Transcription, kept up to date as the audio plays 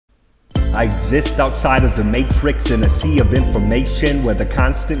I exist outside of the matrix in a sea of information, where the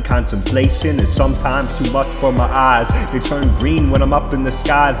constant contemplation is sometimes too much for my eyes. They turn green when I'm up in the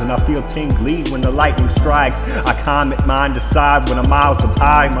skies, and I feel tingly when the lightning strikes. I comet mindicide when I'm miles up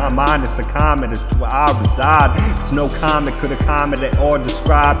high. My mind is a comet, is where I reside. It's no comet could accommodate or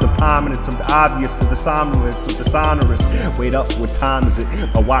describe the prominence of the obvious to the somnelence of the sonorous. Wait up, what time is it?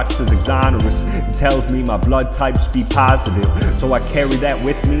 My watch says exonerous. It tells me my blood types be positive, so I carry that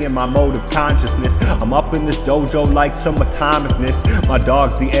with me in my mode of consciousness. I'm up in this dojo like some atomicness. My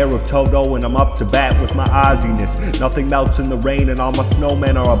dog's the heir of Todo, and I'm up to bat with my Ozzyness. Nothing melts in the rain, and all my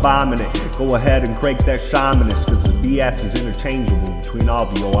snowmen are abominate. Go ahead and crank that shamanist, cause the BS is interchangeable between all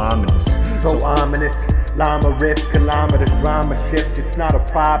the ominous. So ominous, lama, riff, kilometer, drama shift. It's not a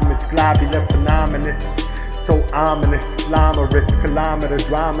problem, it's globular phenomenous. So ominous, lama, riff, kilometer,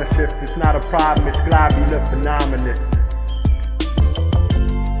 drama shift. It's not a problem, it's globular phenomenous.